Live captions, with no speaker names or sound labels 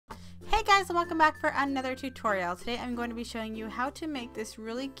Hey guys, and welcome back for another tutorial. Today I'm going to be showing you how to make this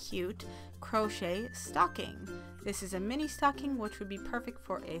really cute crochet stocking. This is a mini stocking which would be perfect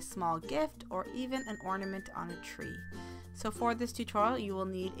for a small gift or even an ornament on a tree. So for this tutorial you will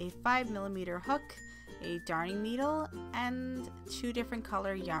need a 5mm hook, a darning needle, and 2 different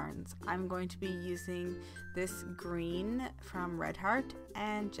color yarns. I'm going to be using this green from Red Heart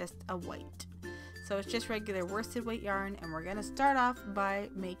and just a white. So it's just regular worsted weight yarn, and we're going to start off by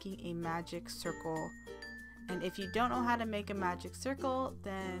making a magic circle. And if you don't know how to make a magic circle,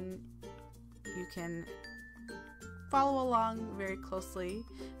 then you can follow along very closely,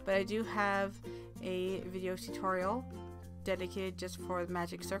 but I do have a video tutorial dedicated just for the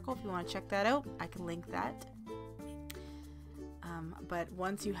magic circle. If you want to check that out, I can link that. But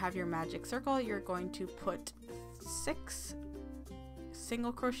once you have your magic circle, you're going to put 6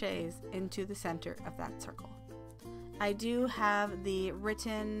 single crochets into the center of that circle. I do have the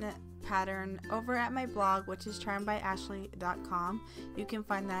written pattern over at my blog, which is charmedbyashley.com. You can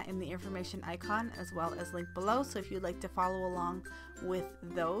find that in the information icon as well as linked below, so if you'd like to follow along with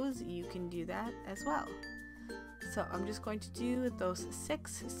those, you can do that as well. So I'm just going to do those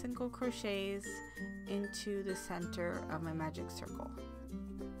 6 single crochets into the center of my magic circle.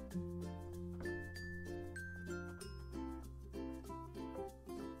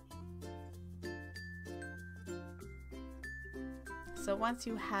 So once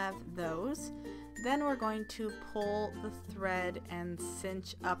you have those, then we're going to pull the thread and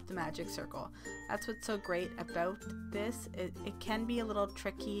cinch up the magic circle. That's what's so great about this. It can be a little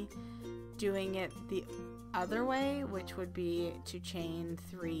tricky doing it the other way, which would be to chain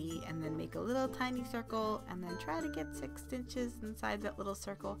 3 and then make a little tiny circle and then try to get 6 stitches inside that little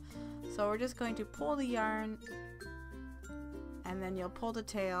circle. So we're just going to pull the yarn, and then you'll pull the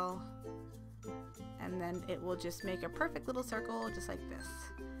tail, and then it will just make a perfect little circle just like this.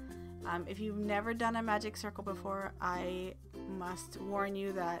 If you've never done a magic circle before, I must warn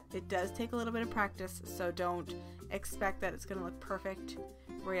you that it does take a little bit of practice, so don't expect that it's going to look perfect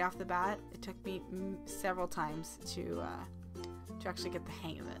right off the bat. It took me several times to actually get the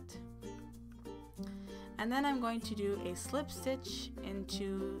hang of it. And then I'm going to do a slip stitch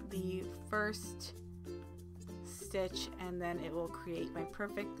into the first stitch, and then it will create my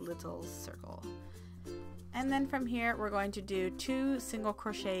perfect little circle. And then from here we're going to do 2 single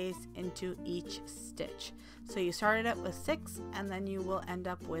crochets into each stitch. So you started out with 6 and then you will end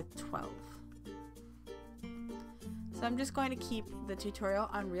up with 12. So I'm just going to keep the tutorial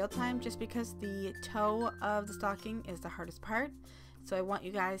on real time just because the toe of the stocking is the hardest part. So I want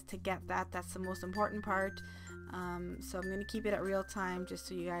you guys to get that. That's the most important part. So I'm going to keep it at real time just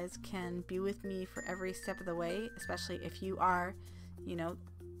so you guys can be with me for every step of the way, especially if you are, you know,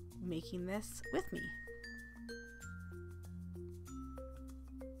 making this with me.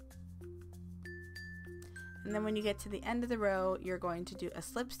 And then when you get to the end of the row, you're going to do a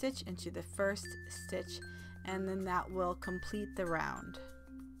slip stitch into the first stitch, and then that will complete the round.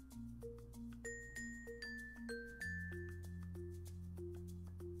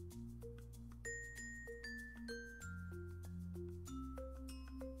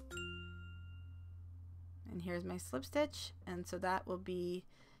 And here's my slip stitch, and so that will be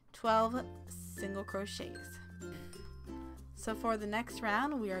 12 single crochets. So for the next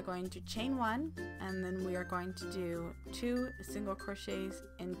round we are going to chain 1, and then we are going to do 2 single crochets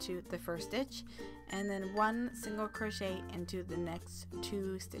into the first stitch, and then 1 single crochet into the next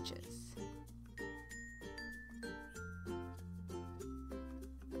 2 stitches.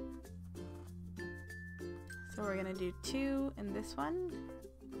 So we're going to do 2 in this one,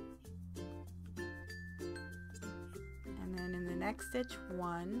 and then in the next stitch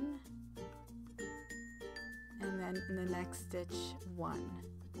 1, and then in the next stitch 1,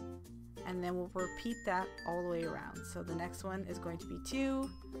 and then we'll repeat that all the way around. So the next one is going to be 2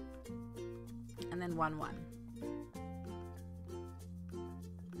 and then 1 1.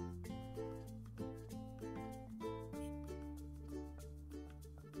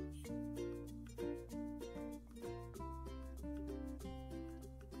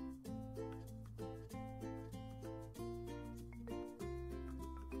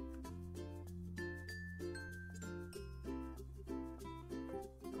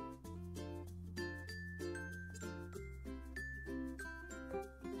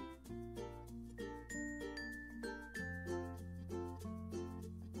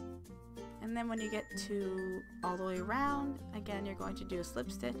 And then when you get to all the way around, again you're going to do a slip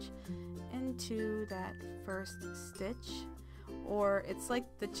stitch into that first stitch, or it's like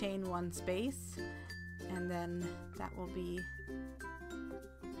the chain 1 space, and then that will be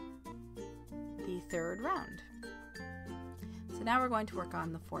the third round. So So now we're going to work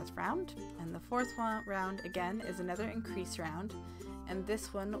on the fourth round, and the fourth round again is another increase round, and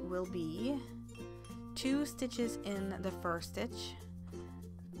this one will be 2 stitches in the first stitch,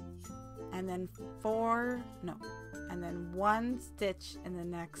 and then 1 stitch in the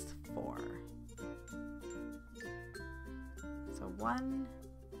next 4. So 1,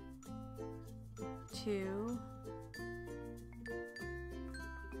 2,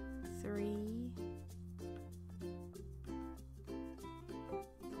 3,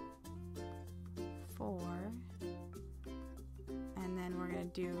 4, and then we're going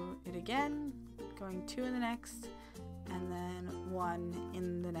to do it again, going 2 in the next, and then 1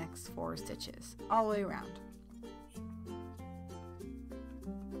 in the next 4 stitches, all the way around.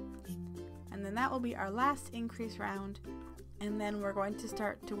 And then that will be our last increase round, and then we're going to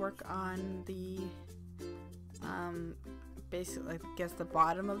start to work on the basically, I guess, the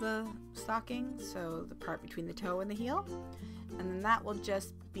bottom of the stocking, so the part between the toe and the heel, and then that will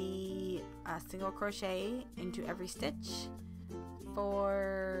just be a single crochet into every stitch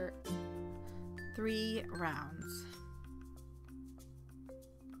for 3 rounds.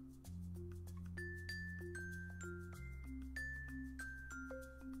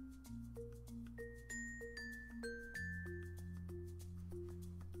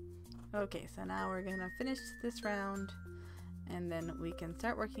 Okay, so now we're gonna finish this round, and then we can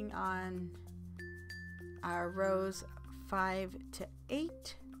start working on our rows 5 to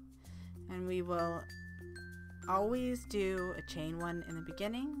 8, and we will always do a chain 1 in the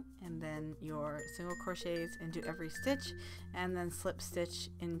beginning, and then your single crochets into every stitch, and then slip stitch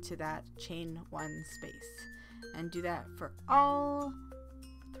into that chain 1 space, and do that for all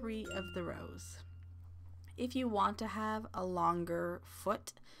 3 of the rows. If you want to have a longer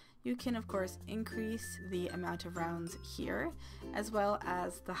foot, you can of course increase the amount of rounds here, as well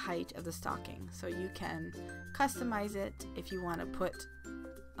as the height of the stocking. So you can customize it if you want to put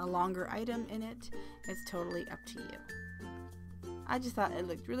a longer item in it. It's totally up to you. I just thought it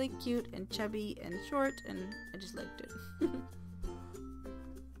looked really cute and chubby and short, and I just liked it.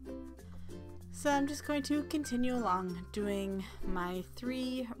 So I'm just going to continue along doing my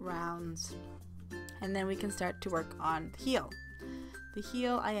 3 rounds, and then we can start to work on the heel. The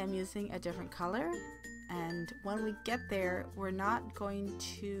heel, I am using a different color, and when we get there, we're not going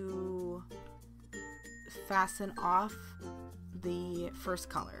to fasten off the first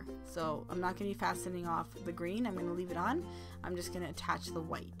color. So I'm not going to be fastening off the green. I'm going to leave it on. I'm just going to attach the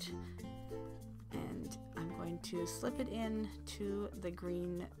white, and I'm going to slip it in to the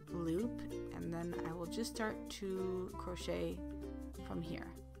green loop, and then I will just start to crochet from here.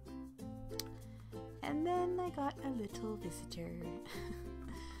 And then I got a little visitor.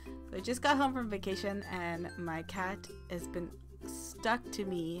 So I just got home from vacation, and my cat has been stuck to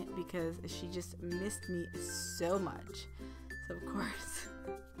me because she just missed me so much. So of course,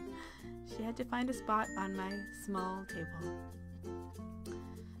 she had to find a spot on my small table.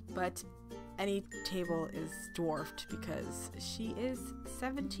 But any table is dwarfed because she is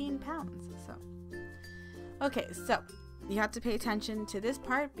 17 pounds. So, okay, so you have to pay attention to this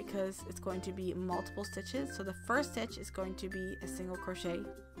part because it's going to be multiple stitches. So the first stitch is going to be a single crochet,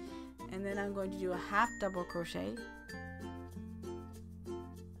 and then I'm going to do a half double crochet,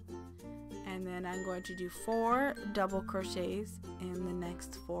 and then I'm going to do 4 double crochets in the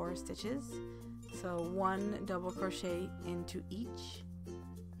next 4 stitches. So 1 double crochet into each.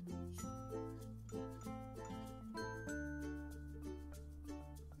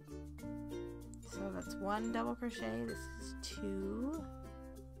 So that's 1 double crochet, this is 2,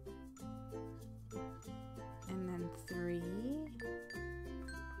 and then 3,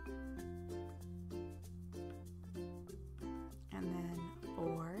 and then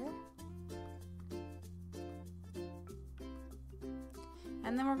 4,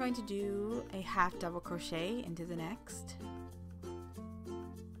 and then we're going to do a half double crochet into the next,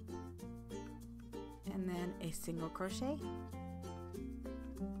 and then a single crochet.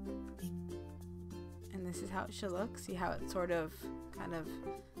 This is how it should look. See how it sort of kind of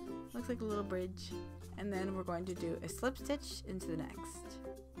looks like a little bridge. And then we're going to do a slip stitch into the next.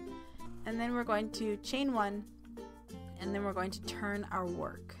 And then we're going to chain 1, and then we're going to turn our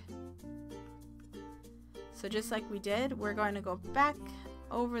work. So just like we did, we're going to go back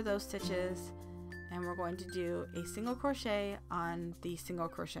over those stitches, and we're going to do a single crochet on the single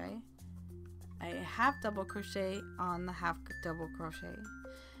crochet, a half double crochet on the half double crochet,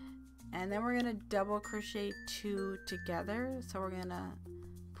 and then we're going to double crochet 2 together. So we're going to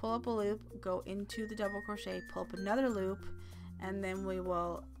pull up a loop, go into the double crochet, pull up another loop, and then we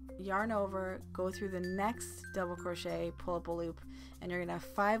will yarn over, go through the next double crochet, pull up a loop, and you're going to have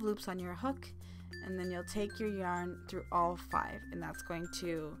 5 loops on your hook, and then you'll take your yarn through all 5, and that's going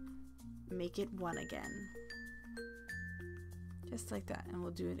to make it 1 again. Just like that, and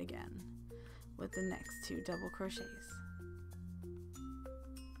we'll do it again with the next 2 double crochets.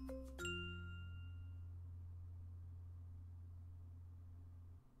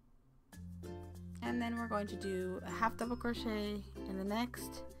 And then we're going to do a half double crochet in the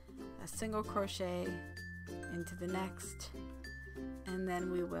next, a single crochet into the next, and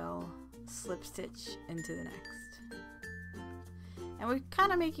then we will slip stitch into the next. And we're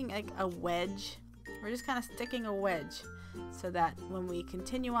kind of making like a wedge. We're just kind of sticking a wedge so that when we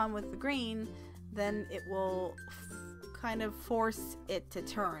continue on with the green, then it will kind of force it to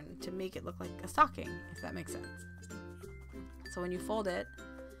turn to make it look like a stocking, if that makes sense. So when you fold it,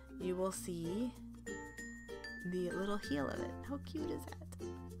 you will see the little heel of it. How cute is that?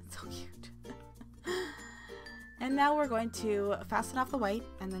 It's so cute. And now we're going to fasten off the white,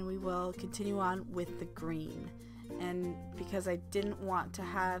 and then we will continue on with the green. And because I didn't want to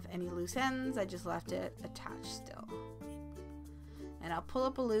have any loose ends, I just left it attached still. And I'll pull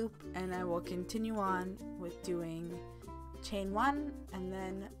up a loop, and I will continue on with doing chain 1 and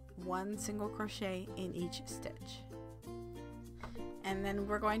then 1 single crochet in each stitch. And then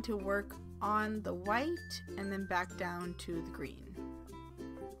we're going to work on the white and then back down to the green.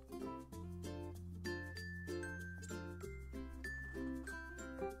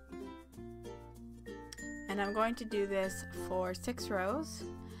 And I'm going to do this for 6 rows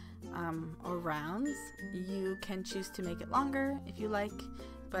or rounds. You can choose to make it longer if you like,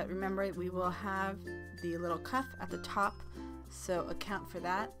 but remember we will have the little cuff at the top, so account for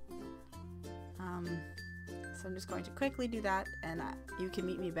that. So I'm just going to quickly do that, and you can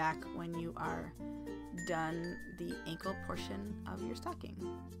meet me back when you are done the ankle portion of your stocking.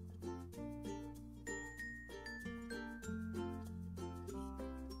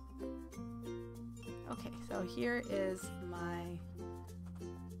 Okay, so here is my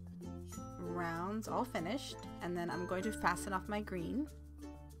rounds all finished, and then I'm going to fasten off my green.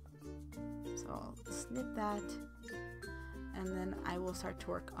 So I'll snip that, and then I will start to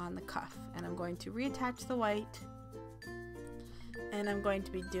work on the cuff, and I'm going to reattach the white, and I'm going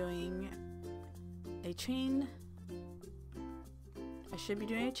to be doing a chain. I should be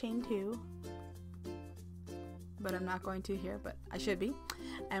doing a chain 2, but I'm not going to here, but I should be.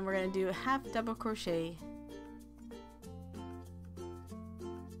 And we're going to do a half double crochet.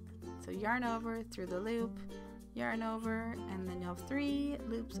 So yarn over through the loop, yarn over, and then you'll have 3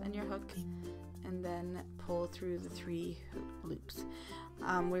 loops on your hook, and then pull through the 3 loops.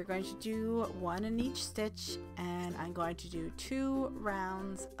 We're going to do 1 in each stitch, and I'm going to do 2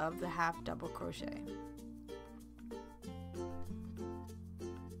 rounds of the half double crochet.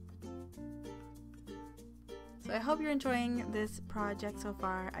 So I hope you're enjoying this project so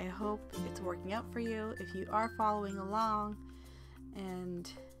far. I hope it's working out for you if you are following along, and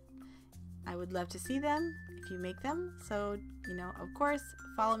I would love to see them if you make them. So, you know, of course,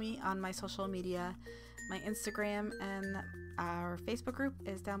 follow me on my social media. My Instagram and our Facebook group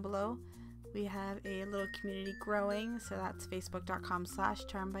is down below. We have a little community growing, so that's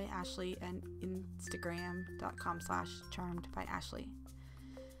facebook.com/charmedbyashley and instagram.com/charmedbyashley.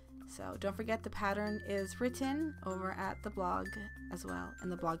 So don't forget the pattern is written over at the blog as well,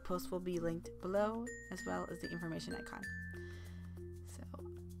 and the blog post will be linked below as well as the information icon. So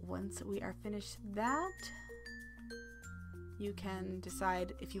once we are finished that, you can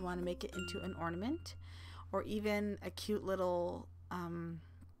decide if you want to make it into an ornament or even a cute little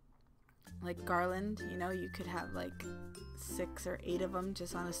like garland. You know, you could have like 6 or 8 of them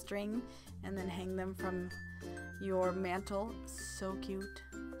just on a string and then hang them from your mantle. So cute.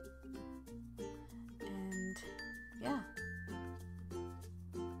 And yeah,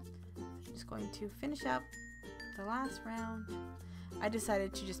 I'm just going to finish up the last round. I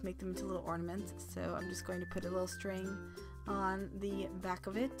decided to just make them into little ornaments, so I'm just going to put a little string on the back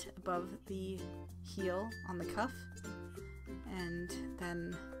of it above the heel on the cuff, and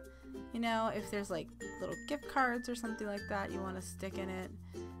then, you know, if there's like little gift cards or something like that you want to stick in it,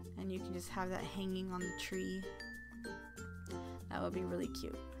 and you can just have that hanging on the tree. That would be really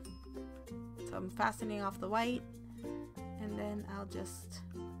cute. So I'm fastening off the white, and then I'll just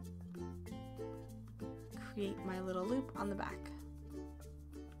create my little loop on the back.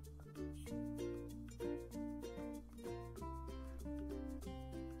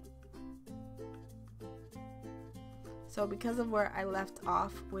 So because of where I left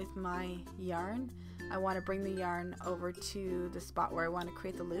off with my yarn, I want to bring the yarn over to the spot where I want to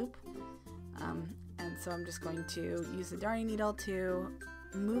create the loop. And so I'm just going to use the darning needle to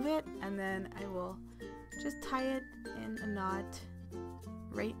move it, and then I will just tie it in a knot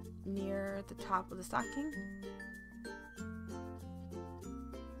right near the top of the stocking.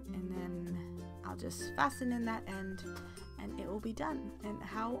 And then I'll just fasten in that end and it will be done. And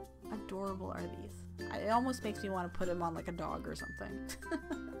how adorable are these? It almost makes me want to put them on like a dog or something.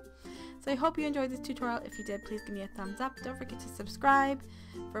 So I hope you enjoyed this tutorial. If you did, please give me a thumbs up. Don't forget to subscribe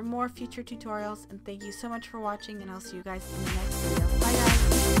for more future tutorials. And thank you so much for watching, and I'll see you guys in the next video. Bye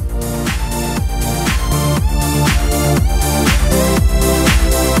guys!